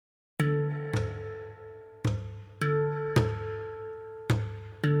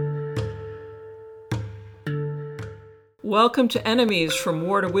Welcome to Enemies from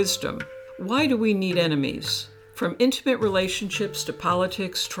War to Wisdom. Why do we need enemies? From intimate relationships to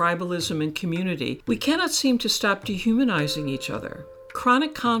politics, tribalism, and community, we cannot seem to stop dehumanizing each other.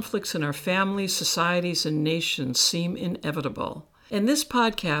 Chronic conflicts in our families, societies, and nations seem inevitable. In this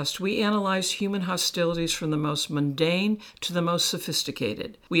podcast, we analyze human hostilities from the most mundane to the most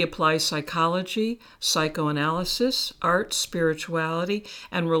sophisticated. We apply psychology, psychoanalysis, art, spirituality,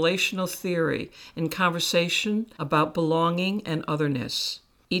 and relational theory in conversation about belonging and otherness.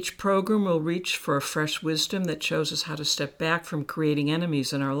 Each program will reach for a fresh wisdom that shows us how to step back from creating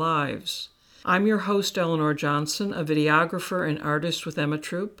enemies in our lives. I'm your host, Eleanor Johnson, a videographer and artist with Emma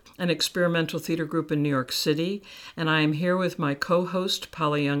Troupe, an experimental theater group in New York City, and I am here with my co-host,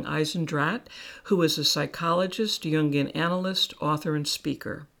 Polly Young Eisendrath, who is a psychologist, Jungian analyst, author, and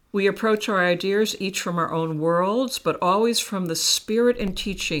speaker. We approach our ideas each from our own worlds, but always from the spirit and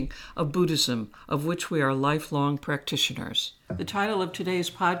teaching of Buddhism, of which we are lifelong practitioners. The title of today's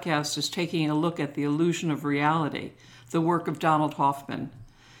podcast is Taking a Look at the Illusion of Reality, the work of Donald Hoffman.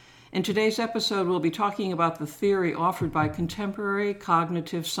 In today's episode, we'll be talking about the theory offered by contemporary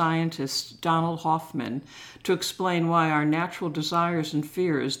cognitive scientist Donald Hoffman to explain why our natural desires and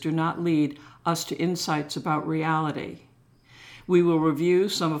fears do not lead us to insights about reality. We will review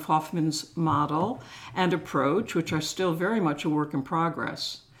some of Hoffman's model and approach, which are still very much a work in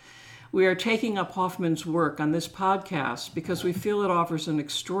progress. We are taking up Hoffman's work on this podcast because we feel it offers an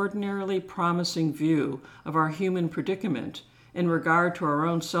extraordinarily promising view of our human predicament in regard to our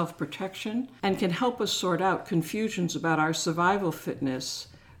own self-protection, and can help us sort out confusions about our survival fitness,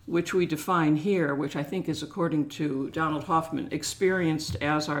 which we define here, which I think is, according to Donald Hoffman, experienced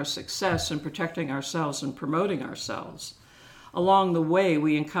as our success in protecting ourselves and promoting ourselves. Along the way,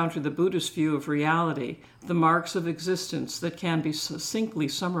 we encounter the Buddhist view of reality, the marks of existence that can be succinctly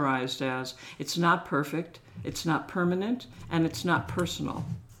summarized as, it's not perfect, it's not permanent, and it's not personal.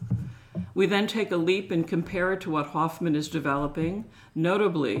 We then take a leap and compare it to what Hoffman is developing.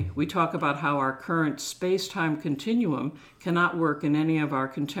 Notably, we talk about how our current space-time continuum cannot work in any of our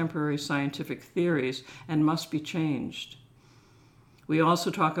contemporary scientific theories and must be changed. We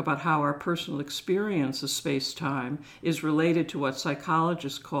also talk about how our personal experience of space-time is related to what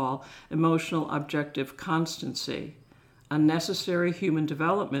psychologists call emotional objective constancy, a necessary human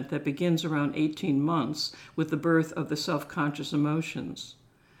development that begins around 18 months with the birth of the self-conscious emotions.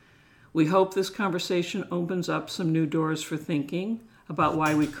 We hope this conversation opens up some new doors for thinking about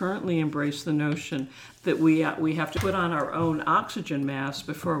why we currently embrace the notion that we have to put on our own oxygen mask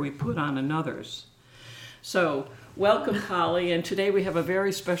before we put on another's. So, welcome, Polly, and today we have a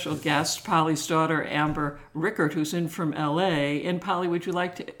very special guest, Polly's daughter, Amber Rickert, who's in from LA. And Polly, would you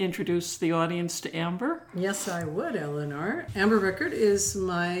like to introduce the audience to Amber? Yes, I would, Eleanor. Amber Rickert is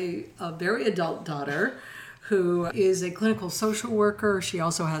my very adult daughter, who is a clinical social worker. She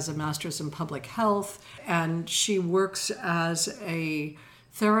also has a master's in public health, and she works as a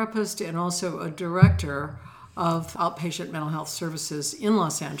therapist and also a director of outpatient mental health services in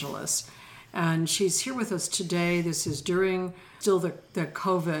Los Angeles. And she's here with us today. This is during still the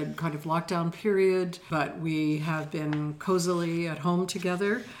COVID kind of lockdown period, but we have been cozily at home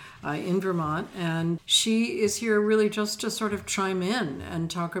together in Vermont, and she is here really just to sort of chime in and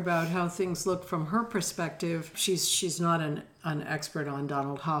talk about how things look from her perspective. She's not an expert on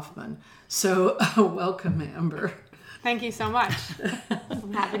Donald Hoffman, so welcome, Amber. Thank you so much.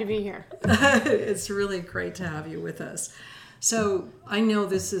 I'm happy to be here. It's really great to have you with us. So I know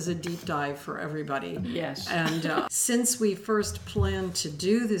this is a deep dive for everybody. Yes. And since we first planned to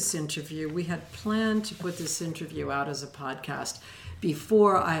do this interview, we had planned to put this interview out as a podcast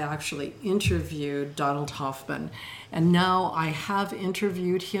before I actually interviewed Donald Hoffman. And now I have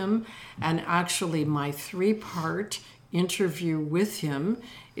interviewed him, and actually my 3-part interview with him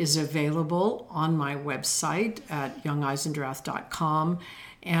is available on my website at youngeisendrath.com.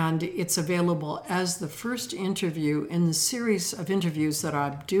 And it's available as the first interview in the series of interviews that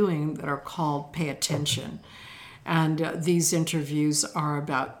I'm doing that are called Pay Attention. And these interviews are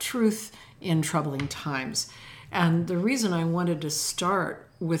about truth in troubling times. And the reason I wanted to start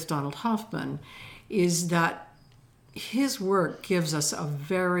with Donald Hoffman is that his work gives us a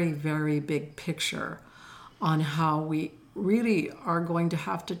very, very big picture on how we really are going to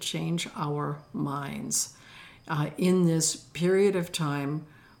have to change our minds in this period of time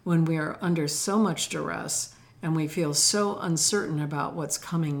when we are under so much duress and we feel so uncertain about what's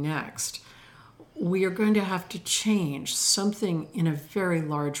coming next. We are going to have to change something in a very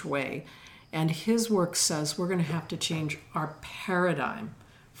large way. And his work says we're going to have to change our paradigm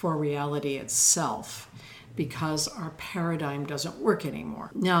for reality itself because our paradigm doesn't work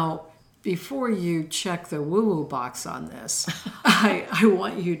anymore. Now, before you check the woo-woo box on this, I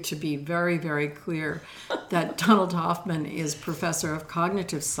want you to be very, very clear that Donald Hoffman is professor of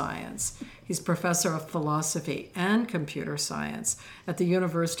cognitive science. He's professor of philosophy and computer science at the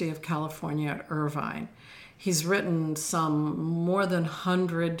University of California at Irvine. He's written some more than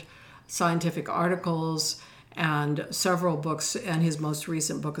 100 scientific articles and several books, and his most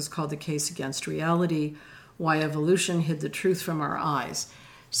recent book is called The Case Against Reality: Why Evolution Hid the Truth from Our Eyes.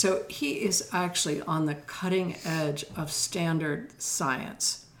 So he is actually on the cutting edge of standard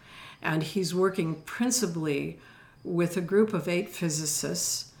science. And he's working principally with a group of 8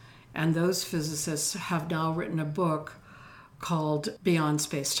 physicists. And those physicists have now written a book called Beyond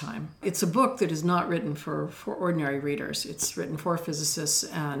Space-Time. It's a book that is not written for ordinary readers. It's written for physicists.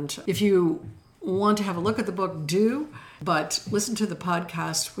 And if you want to have a look at the book, do. But listen to the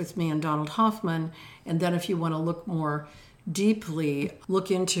podcast with me and Donald Hoffman. And then if you want to look more deeply, look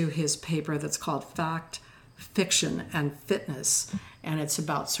into his paper that's called Fact, Fiction, and Fitness, and it's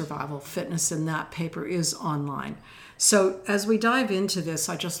about survival fitness, and that paper is online. So as we dive into this,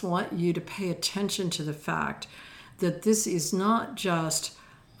 I just want you to pay attention to the fact that this is not just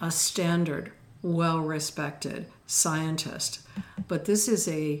a standard, well-respected scientist, but this is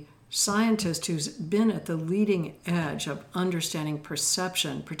a scientist who's been at the leading edge of understanding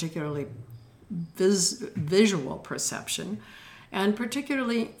perception, particularly visual perception, and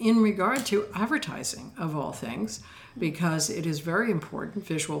particularly in regard to advertising, of all things, because it is very important,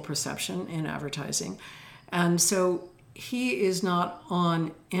 visual perception in advertising. And so he is not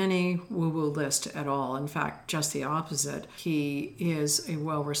on any woo-woo list at all. In fact, just the opposite. He is a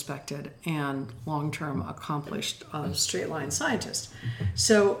well-respected and long-term accomplished straight-line scientist.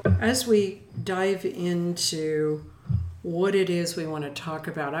 So as we dive into what it is we want to talk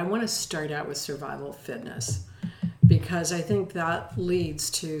about, I want to start out with survival fitness, because I think that leads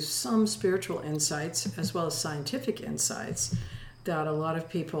to some spiritual insights as well as scientific insights that a lot of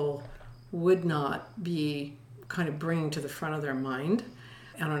people would not be kind of bringing to the front of their mind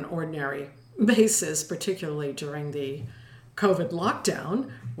on an ordinary basis, particularly during the COVID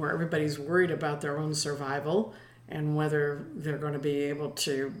lockdown, where everybody's worried about their own survival and whether they're going to be able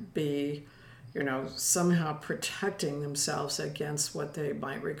to be somehow protecting themselves against what they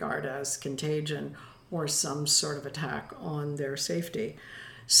might regard as contagion or some sort of attack on their safety.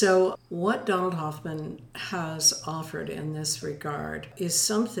 So what Donald Hoffman has offered in this regard is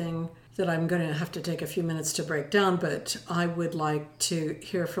something that I'm going to have to take a few minutes to break down, but I would like to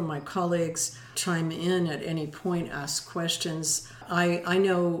hear from my colleagues, chime in at any point, ask questions. I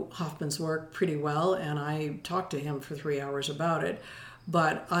know Hoffman's work pretty well, and I talked to him for 3 hours about it.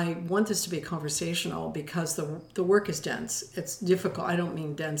 But I want this to be conversational because the work is dense. It's difficult. I don't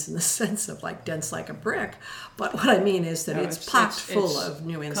mean dense in the sense of like dense like a brick, but what I mean is that it's packed full of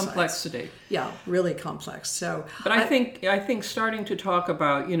new insights. Complexity. Yeah, really complex. So, but I think starting to talk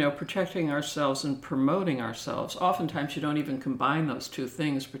about protecting ourselves and promoting ourselves. Oftentimes you don't even combine those two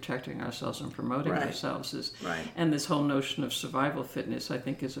things, protecting ourselves and promoting ourselves. And this whole notion of survival fitness, I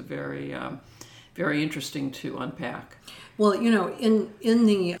think, is a very very interesting to unpack. Well, in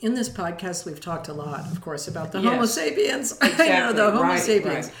this podcast, we've talked a lot, of course, about the Homo sapiens. Exactly. The Homo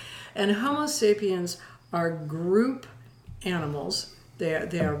sapiens. Right. And Homo sapiens are group animals. They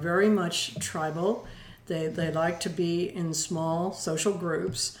are very much tribal. They like to be in small social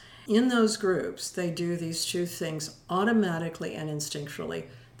groups. In those groups, they do these two things automatically and instinctually.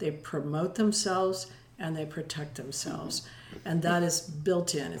 They promote themselves and they protect themselves. And that is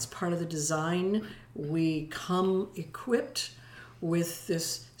built in. It's part of the design. We come equipped with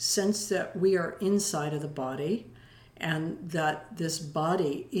this sense that we are inside of the body and that this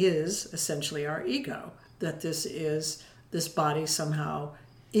body is essentially our ego, that this body somehow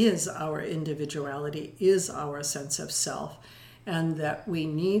is our individuality, is our sense of self, and that we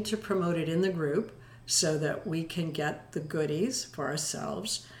need to promote it in the group so that we can get the goodies for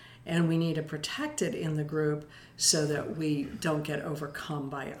ourselves, and we need to protect it in the group so that we don't get overcome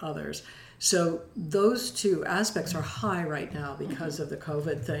by others. So those two aspects are high right now because of the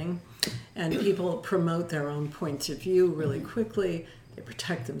COVID thing, and people promote their own points of view really quickly. They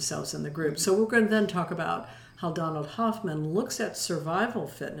protect themselves in the group. So we're going to then talk about how Donald Hoffman looks at survival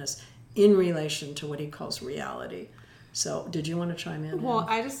fitness in relation to what he calls reality. So did you want to chime in? Well,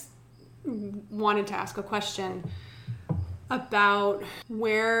 I just wanted to ask a question about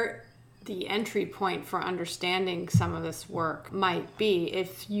where the entry point for understanding some of this work might be.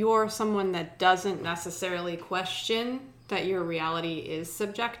 If you're someone that doesn't necessarily question that your reality is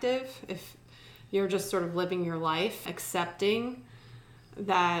subjective, if you're just sort of living your life accepting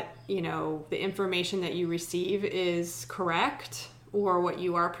that, the information that you receive is correct or what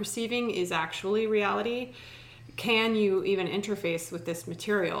you are perceiving is actually reality? Can you even interface with this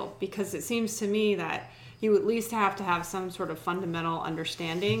material? Because it seems to me that you at least have to have some sort of fundamental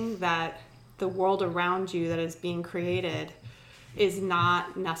understanding that the world around you that is being created is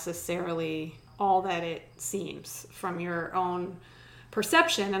not necessarily all that it seems from your own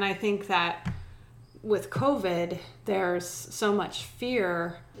perception. And I think that with COVID, there's so much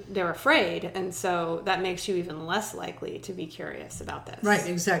fear, they're afraid, and so that makes you even less likely to be curious about this. Right,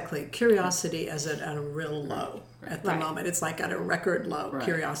 exactly. Curiosity is at a real low at the Right. moment. It's like at a record low, Right.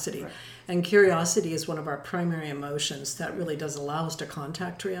 curiosity. Right. And curiosity is one of our primary emotions that really does allow us to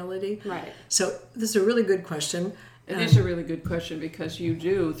contact reality. Right. So this is a really good question. It is a really good question, because you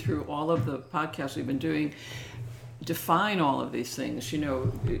do, through all of the podcasts we've been doing, define all of these things,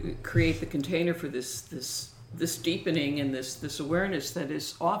 create the container for this deepening and this awareness that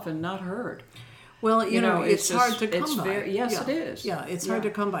is often not heard. Well, it's just- hard to come it's by. yes, Yeah. it is. Yeah, it's hard to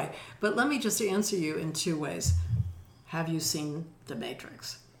come by. But let me just answer you in two ways. Have you seen The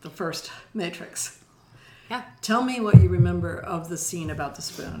Matrix? The first Matrix. Yeah. Tell me what you remember of the scene about the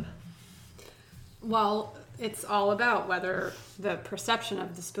spoon. Well, it's all about whether the perception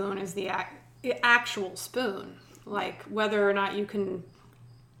of the spoon is the actual spoon. Like whether or not you can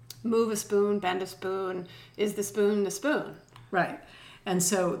move a spoon, bend a spoon, is the spoon the spoon? Right. And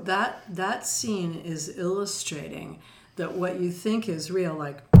so that scene is illustrating that what you think is real,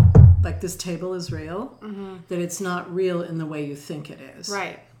 like this table is real, that it's not real in the way you think it is.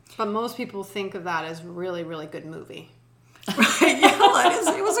 Right. But most people think of that as a really, really good movie.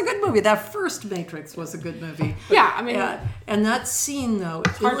 It was a good movie. That first Matrix was a good movie. Yeah, I mean, and that scene though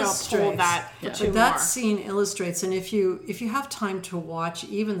hard to illustrates pull that for but two that more. scene illustrates, and if you have time to watch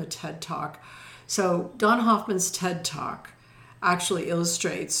even the TED Talk, so Don Hoffman's TED Talk actually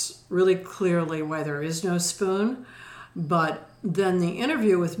illustrates really clearly why there is no spoon, but then the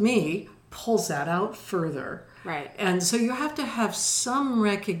interview with me pulls that out further. Right. And so you have to have some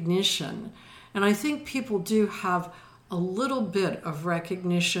recognition, and I think people do have a little bit of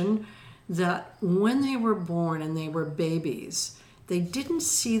recognition that when they were born and they were babies, they didn't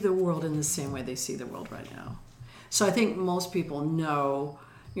see the world in the same way they see the world right now. So I think most people know,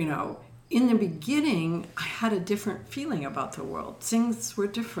 in the beginning, I had a different feeling about the world. Things were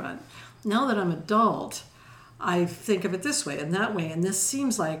different. Now that I'm adult, I think of it this way and that way, and this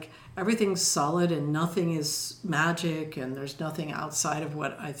seems like everything's solid and nothing is magic and there's nothing outside of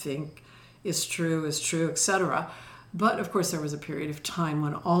what I think is true, etc. But of course, there was a period of time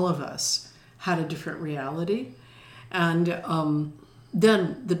when all of us had a different reality. And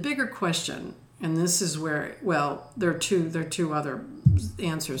then the bigger question, and this is where, there are two other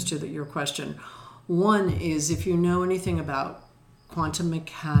answers to your question. One is, if you know anything about quantum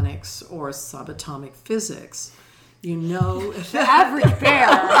mechanics or subatomic physics, you know The average bear.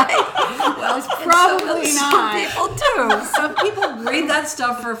 well, it's probably not. Some people do. Some people read that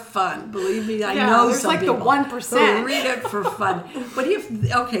stuff for fun. Believe me, I know there's some like the people 1%. who read it for fun.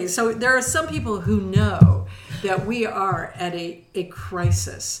 But so there are some people who know that we are at a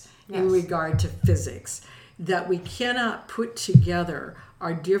crisis in regard to physics, that we cannot put together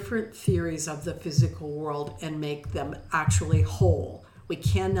our different theories of the physical world and make them actually whole. We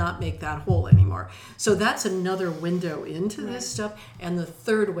cannot make that whole anymore. So that's another window into this stuff. And the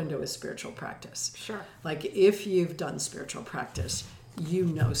third window is spiritual practice. Sure. Like if you've done spiritual practice, you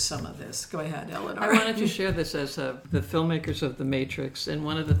know some of this. Go ahead, Eleanor. I wanted to share this as the filmmakers of The Matrix, and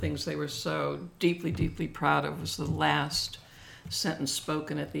one of the things they were so deeply, deeply proud of was the last sentence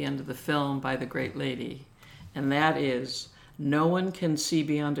spoken at the end of the film by the great lady, and that is, "No one can see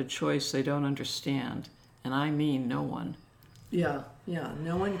beyond a choice they don't understand," and I mean no one. Yeah.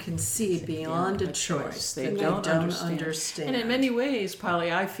 No one can see beyond a choice they that don't they don't understand. And in many ways,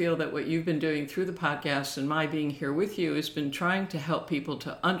 Polly, I feel that what you've been doing through the podcast and my being here with you has been trying to help people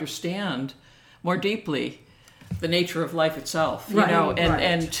to understand more deeply the nature of life itself,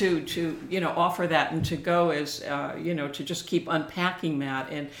 and to offer that and to go as to just keep unpacking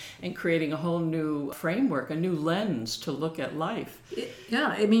that and creating a whole new framework, a new lens to look at life.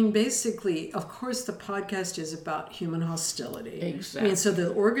 Basically, of course, the podcast is about human hostility. Exactly. So the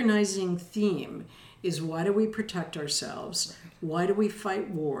organizing theme is, why do we protect ourselves? Right. Why do we fight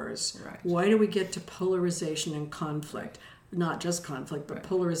wars? Right. Why do we get to polarization and conflict? Not just conflict, but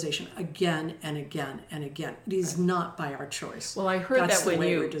polarization again and again and again. It is not by our choice. Well, I heard That's that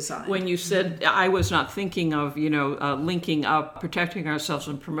when you said, I was not thinking of, linking up, protecting ourselves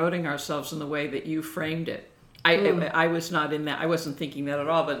and promoting ourselves in the way that you framed it. I was not in that. I wasn't thinking that at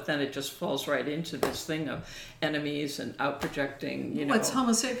all, but then it just falls right into this thing of enemies and out projecting, What's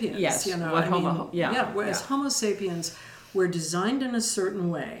Homo sapiens? Yes. Whereas Yeah. Homo sapiens, we're designed in a certain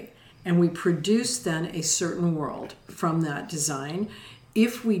way, and we produce then a certain world from that design.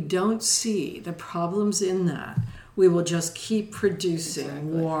 If we don't see the problems in that, we will just keep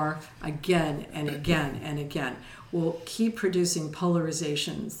producing war again and again and again. We'll keep producing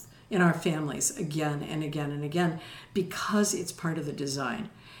polarizations in our families again and again and again because it's part of the design.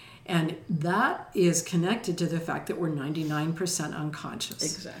 And that is connected to the fact that we're 99% unconscious.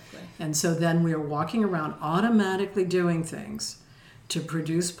 Exactly. And so then we're walking around automatically doing things to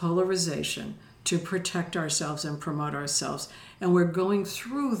produce polarization, to protect ourselves and promote ourselves. And we're going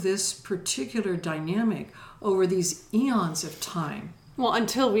through this particular dynamic over these eons of time. Well,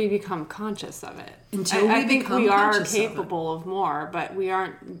 until we become conscious of it. I think we are capable of more, but we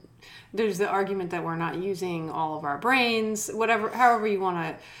aren't. There's the argument that we're not using all of our brains, however you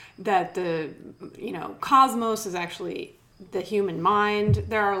want to, that the, cosmos is actually the human mind.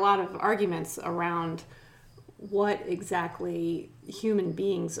 There are a lot of arguments around what exactly human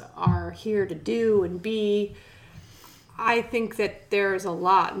beings are here to do and be. I think that there's a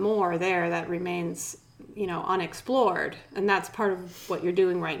lot more there that remains, unexplored. And that's part of what you're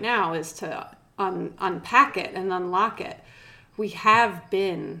doing right now, is to unpack it and unlock it. We have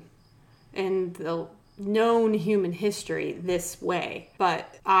been in the known human history this way,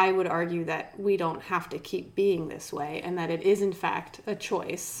 but I would argue that we don't have to keep being this way, and that it is in fact a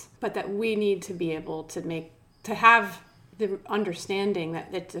choice, but that we need to be able to have the understanding that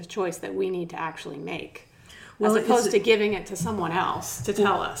it's a choice that we need to actually make, as opposed to giving it to someone else to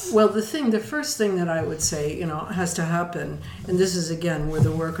tell us. Well, the first thing that I would say, has to happen, and this is again where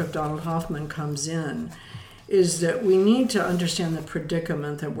the work of Donald Hoffman comes in, is that we need to understand the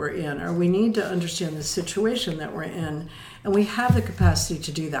predicament that we're in, or we need to understand the situation that we're in, and we have the capacity to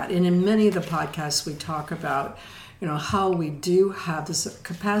do that. And in many of the podcasts we talk about, how we do have this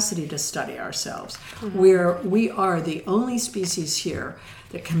capacity to study ourselves. Mm-hmm. We are the only species here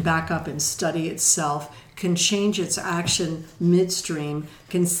that can back up and study itself, can change its action midstream,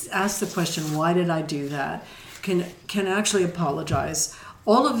 can ask the question, why did I do that? Can actually apologize.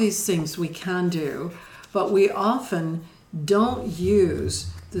 All of these things we can do, but we often don't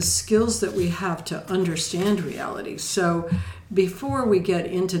use the skills that we have to understand reality. So before we get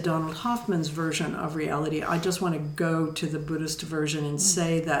into Donald Hoffman's version of reality, I just want to go to the Buddhist version and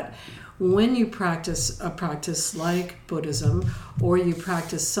say that when you practice a practice like Buddhism, or you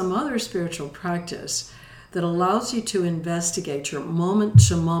practice some other spiritual practice that allows you to investigate your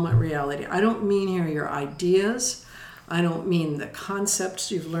moment-to-moment reality, I don't mean here your ideas, I don't mean the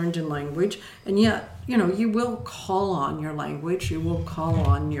concepts you've learned in language, and yet, you will call on your language, you will call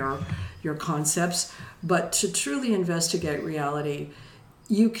on your concepts, but to truly investigate reality,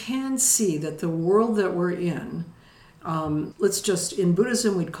 you can see that the world that we're in, in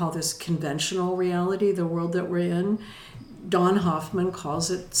Buddhism, we'd call this conventional reality, the world that we're in. Don Hoffman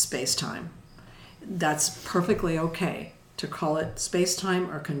calls it space-time. That's perfectly okay to call it space-time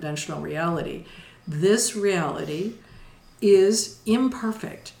or conventional reality. This reality is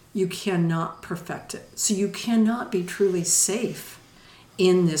imperfect. You cannot perfect it. So you cannot be truly safe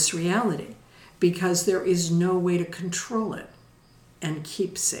in this reality because there is no way to control it and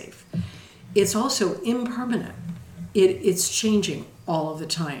keep safe. It's also impermanent. It's changing all of the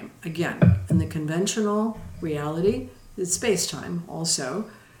time. Again, in the conventional reality, it's space-time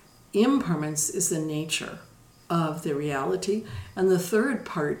also. Impermanence is the nature of the reality. And the third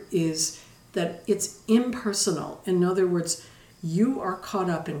part is that it's impersonal. In other words, you are caught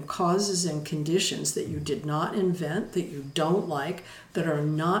up in causes and conditions that you did not invent, that you don't like, that are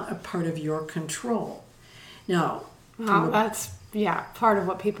not a part of your control. Now, that's part of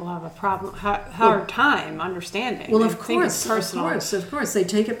what people have a problem, hard time understanding. Well, of course, they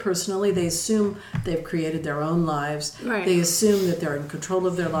take it personally. They assume they've created their own lives. Right. They assume that they're in control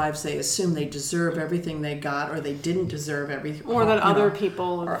of their lives. They assume they deserve everything they got, or they didn't deserve everything, or that other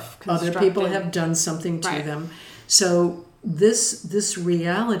people have done something to them. So this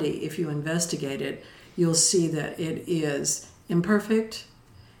reality, if you investigate it, you'll see that it is imperfect,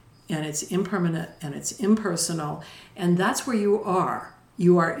 and it's impermanent, and it's impersonal, and that's where you are.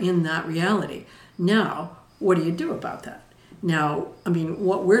 You are in that reality. Now, what do you do about that? Now,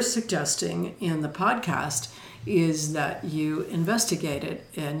 what we're suggesting in the podcast is that you investigate it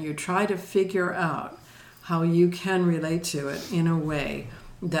and you try to figure out how you can relate to it in a way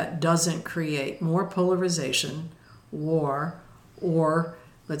that doesn't create more polarization, war, or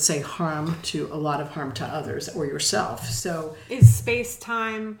let's say harm to others or yourself. So is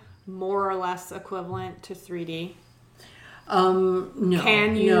space-time more or less equivalent to 3D? No.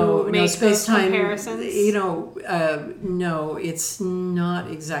 Can you make those space-time, comparisons? No, it's not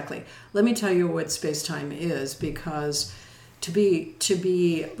exactly. Let me tell you what space-time is, because to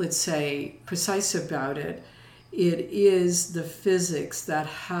be, let's say, precise about it, it is the physics that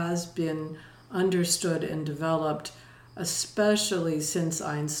has been understood and developed, especially since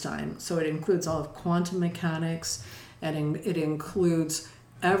Einstein. So it includes all of quantum mechanics, and it includes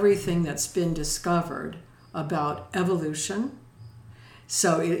everything that's been discovered about evolution.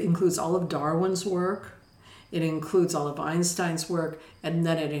 So it includes all of Darwin's work, it includes all of Einstein's work, and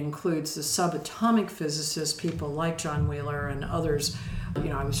then it includes the subatomic physicists, people like John Wheeler and others.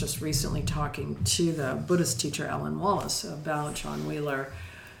 I was just recently talking to the Buddhist teacher Alan Wallace about John Wheeler,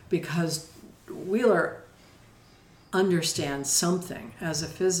 because Wheeler understands something as a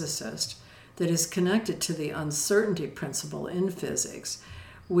physicist that is connected to the uncertainty principle in physics,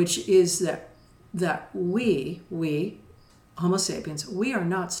 which is that we, Homo sapiens, we are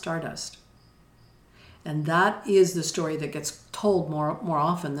not stardust. And that is the story that gets told more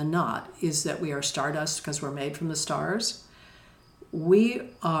often than not, is that we are stardust because we're made from the stars. We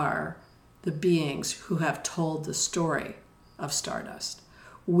are the beings who have told the story of stardust.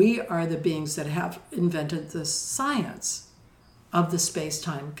 We are the beings that have invented the science of the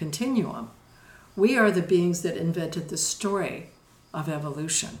space-time continuum. We are the beings that invented the story of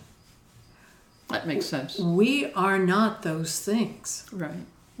evolution. That makes sense. We are not those things. Right.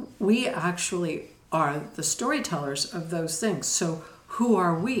 We actually are the storytellers of those things. So who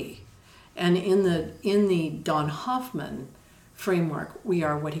are we? And in the Don Hoffman framework, we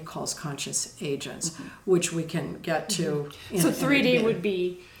are what he calls conscious agents, which we can get to. So 3D would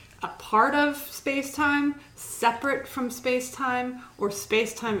be a part of space-time, separate from space-time, or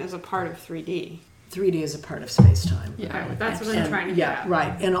space-time is a part of 3D? 3D is a part of space-time. Yeah, that's what I'm trying to get at.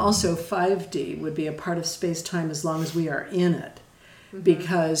 Right. And also 5D would be a part of space-time as long as we are in it.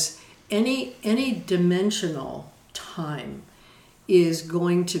 Because any dimensional time is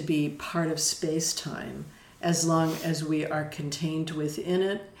going to be part of space-time as long as we are contained within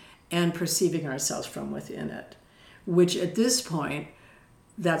it and perceiving ourselves from within it, which at this point,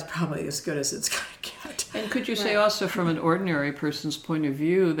 that's probably as good as it's going to get. And could you say also, from an ordinary person's point of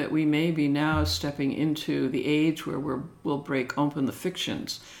view, that we may be now stepping into the age where we'll break open the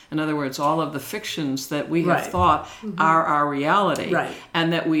fictions? In other words, all of the fictions that we have thought are our reality,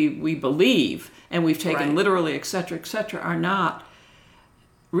 and that we believe and we've taken literally, et cetera, are not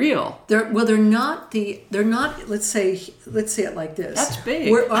real. They're not. Let's say it like this. That's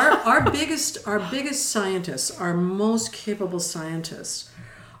big. Our biggest scientists, our most capable scientists,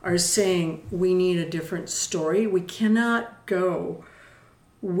 are saying we need a different story. We cannot go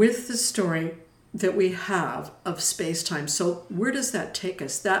with the story that we have of space-time. So where does that take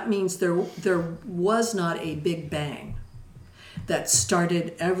us? That means there was not a Big Bang that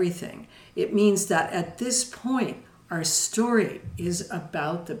started everything. It means that at this point, our story is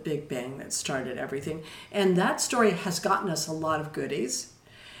about the Big Bang that started everything. And that story has gotten us a lot of goodies.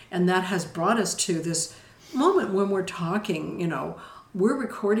 And that has brought us to this moment when we're talking, we're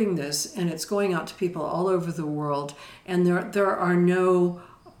recording this and it's going out to people all over the world. And there are no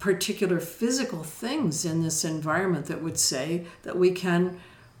particular physical things in this environment that would say that we can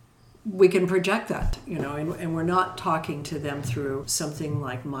project that, and we're not talking to them through something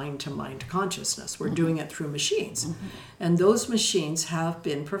like mind-to-mind consciousness. We're doing it through machines. And those machines have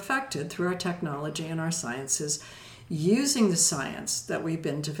been perfected through our technology and our sciences, using the science that we've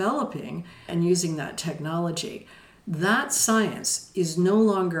been developing and using that technology. That science is no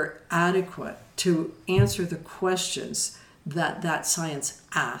longer adequate to answer the questions that science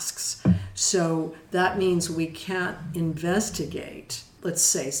asks. So that means we can't investigate, let's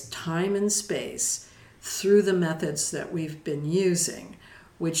say, time and space through the methods that we've been using,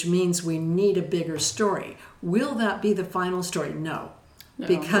 which means we need a bigger story. Will that be the final story? No.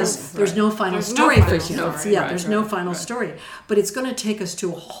 Because there's no final story for humans. There's no final story. But it's going to take us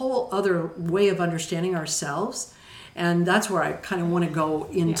to a whole other way of understanding ourselves. And that's where I kind of want to go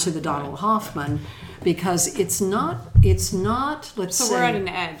into the Donald Hoffman, because it's not, let's say... So we're at an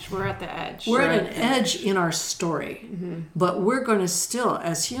edge. We're at the edge. We're at an edge in our story. But we're going to still,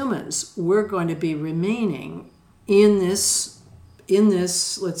 as humans, we're going to be remaining in this,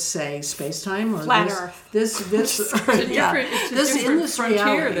 let's say, space-time, or flat Earth. This in this frontier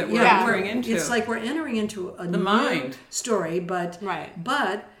reality that we're entering into. It's like we're entering into a new mind story, but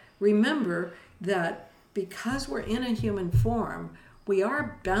remember that because we're in a human form, we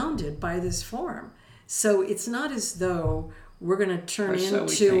are bounded by this form. So it's not as though we're going to turn Or so we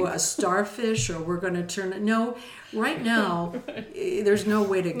into think. a starfish, or we're going to turn. No, right now, there's no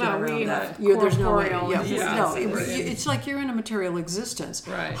way to get around that. There's no way. corporeal It's like you're in a material existence.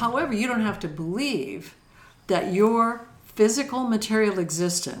 Right. However, you don't have to believe that your physical material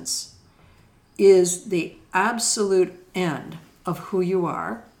existence is the absolute end of who you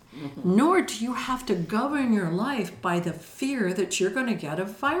are, nor do you have to govern your life by the fear that you're going to get a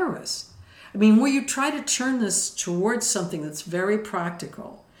virus. I mean, where you try to turn this towards something that's very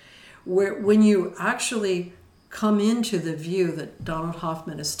practical, where when you actually come into the view that Donald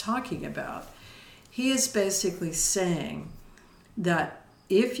Hoffman is talking about, he is basically saying that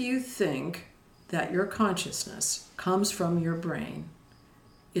if you think that your consciousness comes from your brain,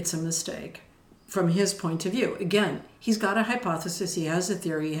 it's a mistake from his point of view. Again, he's got a hypothesis, he has a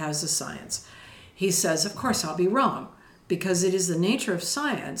theory, he has a science. He says, of course, I'll be wrong, because it is the nature of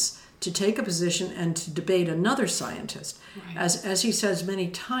science to take a position and to debate another scientist. Right. As he says many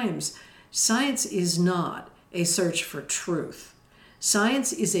times, science is not a search for truth.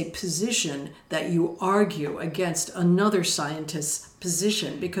 Science is a position that you argue against another scientist's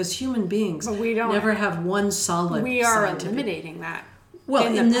position, because human beings never have one solid. We are eliminating that. Well,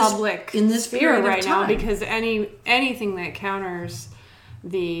 in the public sphere right now, time. because anything that counters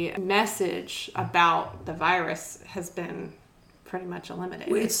the message about the virus has been pretty much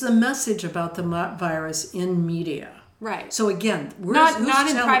eliminated. It's the message about the virus in media. Right. So again, not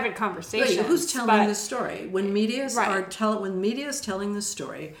in private conversations. Right, who's telling the story? When media is Right. telling the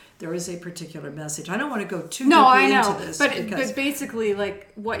story, there is a particular message. I don't want to go too I deeply know, into this, but basically,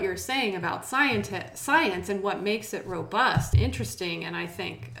 like what you're saying about science and what makes it robust, interesting, and I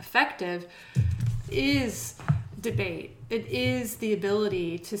think effective, is debate. It is the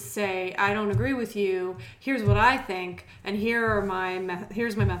ability to say, I don't agree with you. Here's what I think, and here's my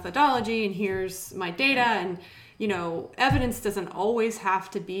methodology, and here's my data, and evidence doesn't always have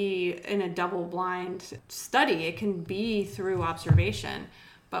to be in a double-blind study. It can be through observation,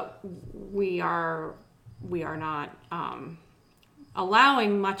 but we are not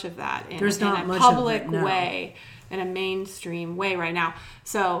allowing much of that in a public way, in a mainstream way right now.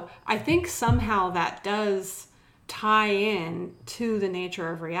 So I think somehow that does tie in to the nature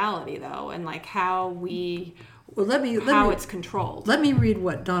of reality, though, and like how it's controlled. Let me read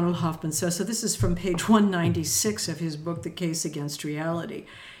what Donald Hoffman says. So this is from page 196 of his book, The Case Against Reality.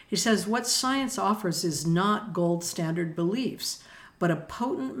 He says, what science offers is not gold standard beliefs, but a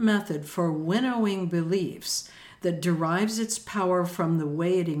potent method for winnowing beliefs that derives its power from the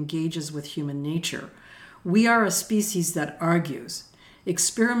way it engages with human nature. We are a species that argues.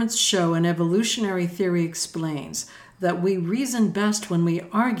 Experiments show, and evolutionary theory explains, that we reason best when we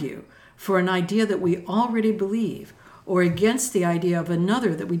argue for an idea that we already believe, or against the idea of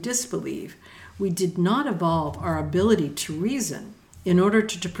another that we disbelieve. We did not evolve our ability to reason in order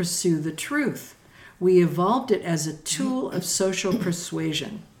to pursue the truth. We evolved it as a tool of social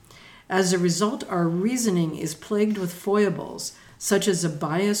persuasion. As a result, our reasoning is plagued with foibles, such as a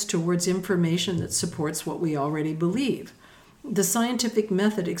bias towards information that supports what we already believe. The scientific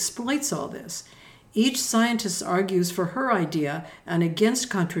method exploits all this. Each scientist argues for her idea and against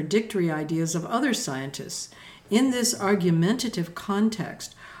contradictory ideas of other scientists. In this argumentative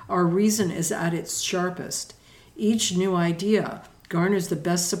context, our reason is at its sharpest. Each new idea garners the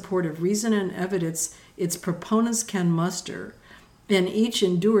best support of reason and evidence its proponents can muster, and each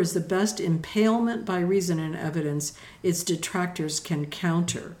endures the best impalement by reason and evidence its detractors can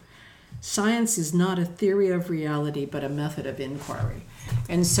counter. Science is not a theory of reality, but a method of inquiry.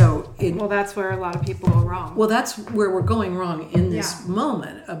 And so that's where a lot of people go wrong. Well, that's where we're going wrong in this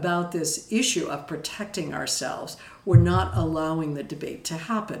moment about this issue of protecting ourselves. We're not allowing the debate to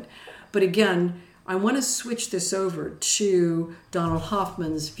happen. But again, I want to switch this over to Donald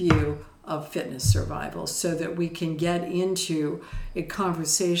Hoffman's view of fitness survival so that we can get into a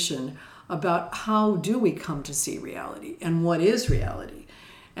conversation about how do we come to see reality and what is reality.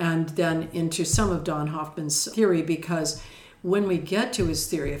 And then into some of Don Hoffman's theory, because when we get to his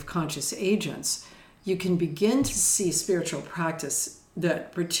theory of conscious agents, you can begin to see spiritual practice,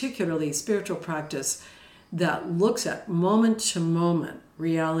 that particularly spiritual practice that looks at moment-to-moment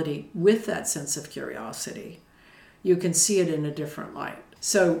reality with that sense of curiosity. You can see it in a different light.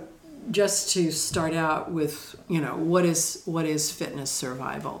 So just to start out with, what is fitness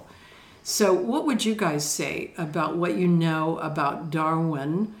survival? So what would you guys say about what you know about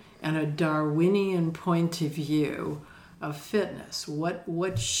Darwin and a Darwinian point of view of fitness?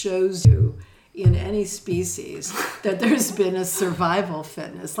 What shows you in any species that there's been a survival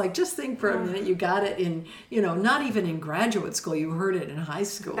fitness. Like, just think for a minute, you got it in, not even in graduate school, you heard it in high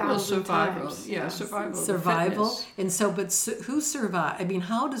school. Well, survival. times. Yeah, survival. Survival. Fitness. And so, but who survive? I mean,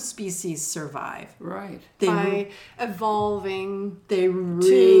 how do species survive? Right. By evolving They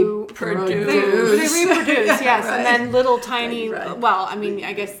produce. They reproduce, yes, Right. and then little tiny. Right. Well, I mean,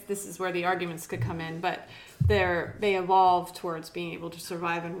 I guess this is where the arguments could come in, but they evolve towards being able to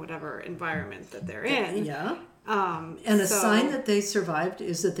survive in whatever environment that they're in. Yeah. And And a sign that they survived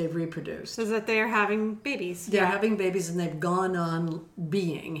is that they've reproduced. is that they're having babies. They're having babies and they've gone on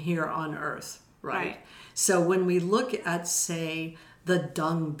being here on Earth, right? Right. So when we look at, say, the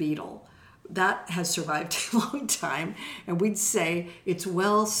dung beetle, that has survived a long time, and we'd say it's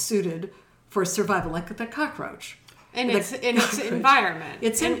well suited for survival, like the cockroach. in The its cockroach. environment.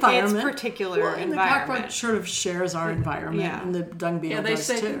 Its In environment. its particular Well, and the environment. cockroach sort of shares our environment, Yeah. and the dung beetle Yeah, they does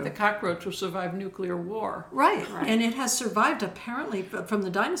say too. that the cockroach will survive nuclear war. Right. And it has survived apparently from the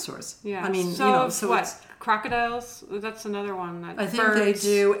dinosaurs. Yeah. I mean, so what? it's, Crocodiles? That's another one. That I think they birds.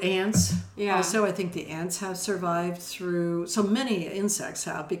 do. Ants. Yeah. Also, I think the ants have survived through. So many insects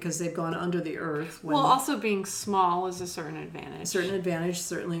have, because they've gone under the earth. When Well, also being small is a certain advantage. a certain advantage.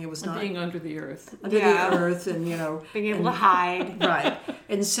 Certainly, it was not Being under the earth. under Yeah. the earth, and Being able to hide. right.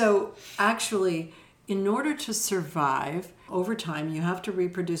 And so, actually, in order to survive over time, you have to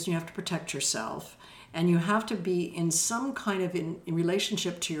reproduce. And you have to protect yourself. And you have to be in some kind of in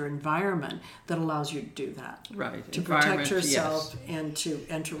relationship to your environment that allows you to do that. Right. To protect Environment, yourself yes.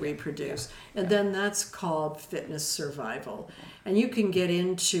 and to reproduce. And then that's called fitness survival. And you can get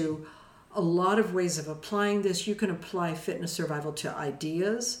into a lot of ways of applying this. You can apply fitness survival to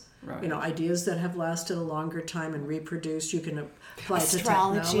ideas. Right. Ideas that have lasted a longer time and reproduced. You can apply it to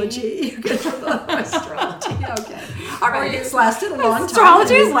Astrology. technology. You can astrology. Okay. All right. It's lasted a long time.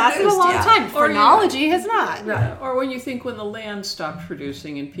 Astrology and has lasted a reproduced, long yeah. time. Or you- Phrenology has not. Right. Or when you think when the land stopped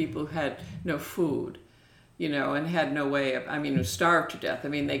producing and people had no food, and had no way of, starved to death.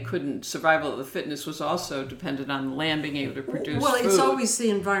 They couldn't, survival of the fitness was also dependent on the land being able to produce Well, food. it's always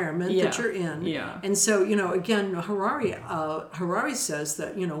the environment Yeah. that you're in. Yeah. And so, again, Harari says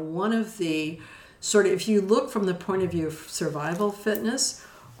that, one of the sort of, if you look from the point of view of survival fitness,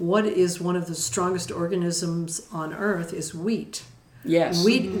 what is one of the strongest organisms on Earth is wheat. Yes.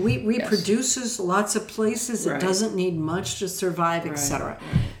 Wheat reproduces lots of places. It Right. doesn't need much to survive, etc.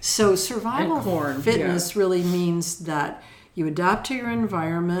 right. So survival And corn, fitness really means that you adapt to your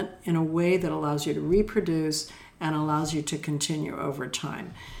environment in a way that allows you to reproduce and allows you to continue over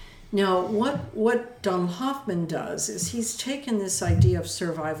time. Now, what Donald Hoffman does is he's taken this idea of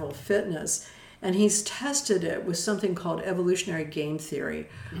survival fitness and he's tested it with something called evolutionary game theory,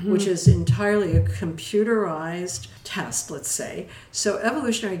 which is entirely a computerized test, let's say. So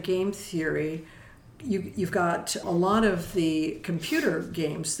evolutionary game theory, you've got a lot of the computer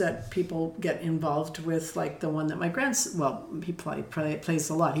games that people get involved with, like the one that my grandson, he plays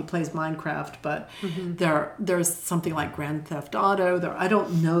a lot. He plays Minecraft, but there's something like Grand Theft Auto. I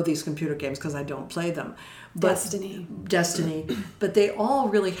don't know these computer games because I don't play them. But Destiny. But they all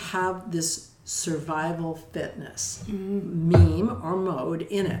really have this survival fitness meme or mode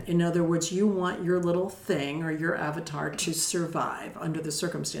in it. In other words, you want your little thing or your avatar to survive under the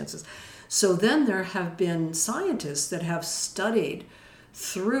circumstances. So then there have been scientists that have studied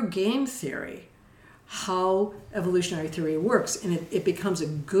through game theory how evolutionary theory works, and it becomes a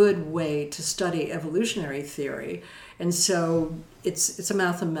good way to study evolutionary theory. And so it's a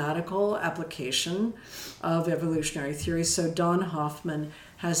mathematical application of evolutionary theory. So Don Hoffman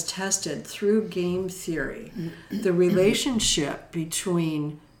has tested through game theory the relationship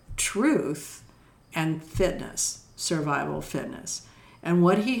between truth and fitness, survival fitness. And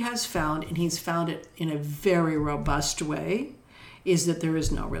what he has found, and he's found it in a very robust way, is that there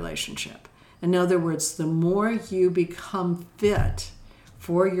is no relationship. In other words, the more you become fit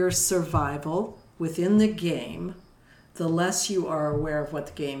for your survival within the game, the less you are aware of what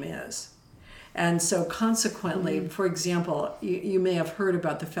the game is. And so consequently, for example, you may have heard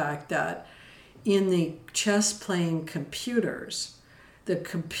about the fact that in the chess playing computers, the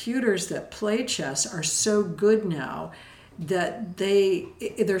computers that play chess are so good now that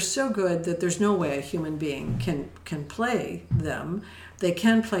they're so good that there's no way a human being can play them. They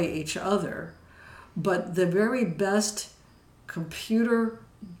can play each other, but the very best computer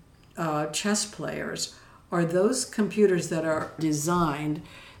chess players are those computers that are designed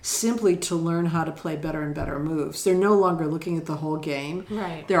simply to learn how to play better and better moves. They're no longer looking at the whole game.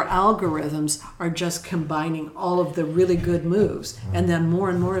 Right. Their algorithms are just combining all of the really good moves and then more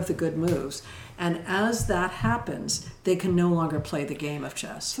and more of the good moves. And as that happens, they can no longer play the game of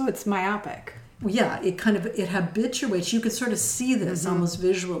chess. So it's myopic. Yeah, it habituates. You could sort of see this almost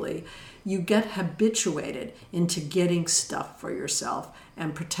visually. You get habituated into getting stuff for yourself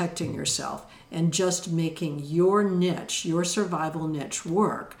and protecting yourself and just making your niche, your survival niche,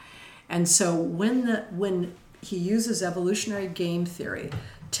 work. And so when he uses evolutionary game theory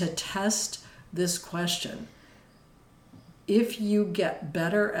to test this question, if you get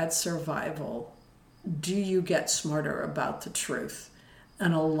better at survival, do you get smarter about the truth?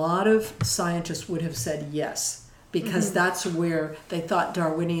 And a lot of scientists would have said yes, because that's where they thought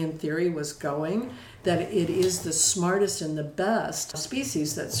Darwinian theory was going, that it is the smartest and the best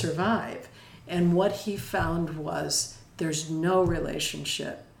species that survive. And what he found was there's no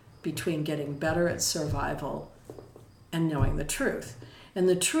relationship between getting better at survival and knowing the truth. And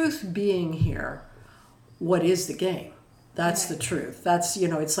the truth being here, what is the game? That's the truth. That's,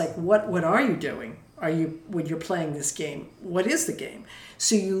 it's like, what are you doing? When you're playing this game, what is the game?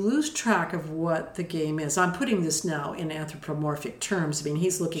 So you lose track of what the game is. I'm putting this now in anthropomorphic terms. I mean,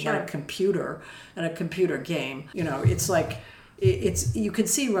 he's looking at a computer and a computer game. It's like, you can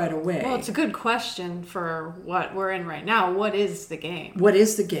see right away. Well, it's a good question for what we're in right now. What is the game? What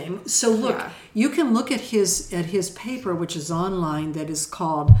is the game? So look, you can look at his paper, which is online, that is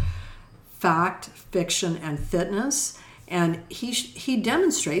called Fact, Fiction, and Fitness. And he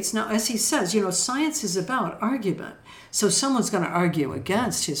demonstrates, now as he says, science is about argument. So someone's going to argue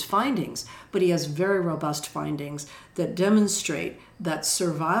against his findings, but he has very robust findings that demonstrate that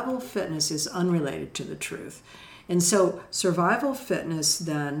survival fitness is unrelated to the truth. And so survival fitness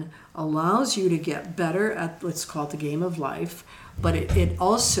then allows you to get better at, let's call it the game of life, but it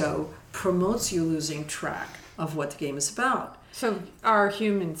also promotes you losing track of what the game is about. So are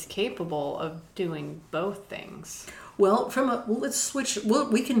humans capable of doing both things? Well, let's switch. Well,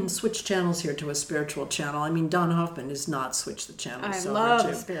 we can switch channels here to a spiritual channel. I mean, Don Hoffman has not switched the channel. I love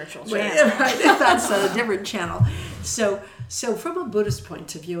the spiritual channel. Right, that's a different channel. So from a Buddhist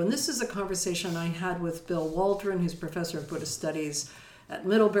point of view, and this is a conversation I had with Bill Waldron, who's professor of Buddhist studies at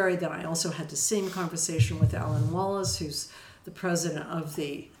Middlebury. Then I also had the same conversation with Alan Wallace, who's the president of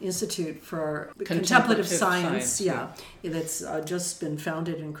the Institute for Contemplative Science. That's just been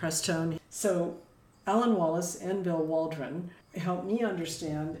founded in Crestone. So Alan Wallace and Bill Waldron helped me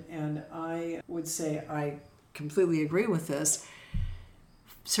understand, and I would say I completely agree with this.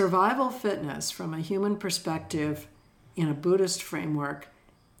 Survival fitness from a human perspective in a Buddhist framework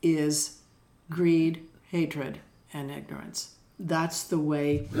is greed, hatred, and ignorance. That's the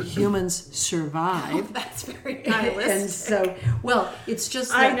way humans survive. Oh, that's very nihilistic. And so, it's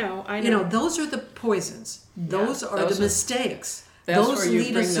just that, I know. Those are the poisons. Those are the mistakes. Those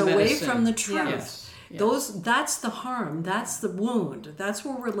lead us away from the truth. Yes. That's the harm. That's the wound. That's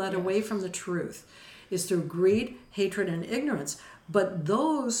where we're led away from the truth, is through greed, hatred, and ignorance. But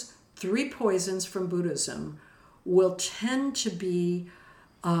those three poisons from Buddhism will tend to be,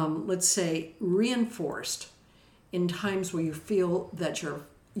 let's say, reinforced in times where you feel that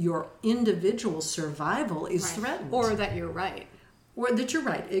your individual survival is threatened. Or that you're right. Or that you're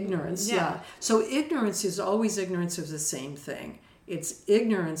right. Ignorance, So ignorance is always ignorance of the same thing. It's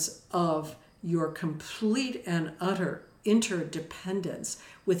ignorance of your complete and utter interdependence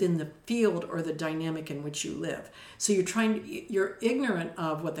within the field or the dynamic in which you live. So you're ignorant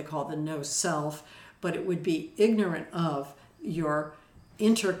of what they call the no self, but it would be ignorant of your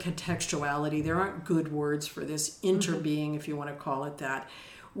intercontextuality. There aren't good words for this, interbeing, if you want to call it that.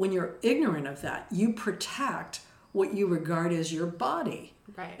 When you're ignorant of that, you protect what you regard as your body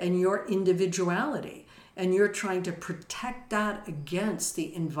and your individuality. And you're trying to protect that against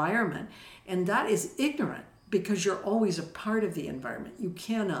the environment. And that is ignorant, because you're always a part of the environment. You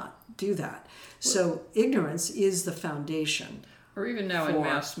cannot do that. So ignorance is the foundation. Or even now in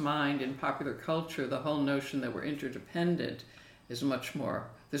mass mind, in popular culture, the whole notion that we're interdependent is much more,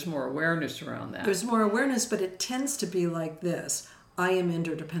 there's more awareness around that. There's more awareness, but it tends to be like this: I am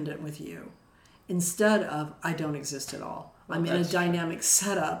interdependent with you, instead of I don't exist at all. I'm in a dynamic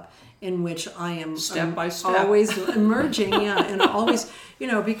setup in which I am step by step always emerging, and always,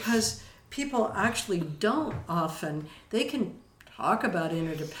 because people actually don't often, they can talk about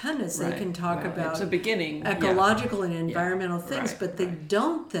interdependence, they can talk about it's a beginning. Ecological and environmental things, but they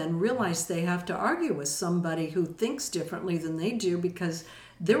don't then realize they have to argue with somebody who thinks differently than they do, because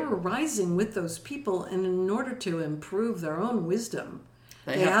they're arising with those people, and in order to improve their own wisdom,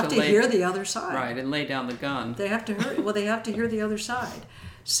 they have to hear the other side. Right, and lay down the gun. They have to hear the other side.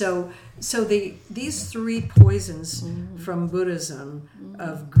 So these three poisons from Buddhism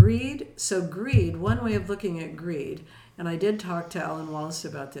of greed. So greed, one way of looking at greed, and I did talk to Alan Wallace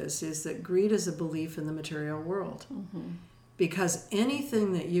about this, is that greed is a belief in the material world. Because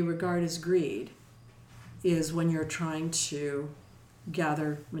anything that you regard as greed is when you're trying to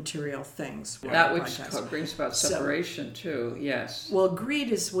gather material things. That which brings about separation too, yes. Well,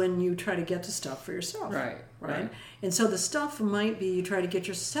 greed is when you try to get to stuff for yourself. Right. And so the stuff might be, you try to get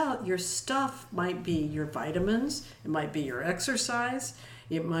your stuff might be your vitamins, it might be your exercise,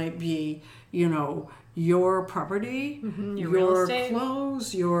 it might be, your property, your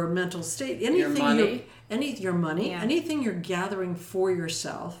clothes, your mental state, anything, your money, anything you're gathering for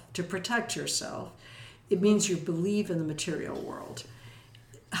yourself to protect yourself. It means you believe in the material world.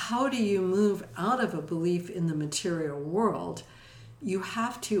 How do you move out of a belief in the material world? You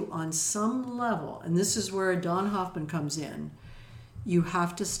have to, on some level, and this is where Don Hoffman comes in, you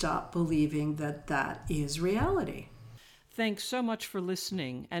have to stop believing that that is reality. Thanks so much for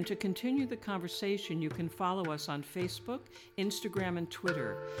listening. And to continue the conversation, you can follow us on Facebook, Instagram, and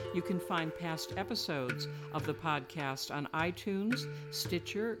Twitter. You can find past episodes of the podcast on iTunes,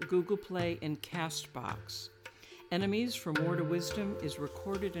 Stitcher, Google Play, and CastBox. Enemies from War to Wisdom is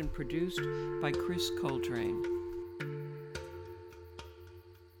recorded and produced by Chris Coltrane.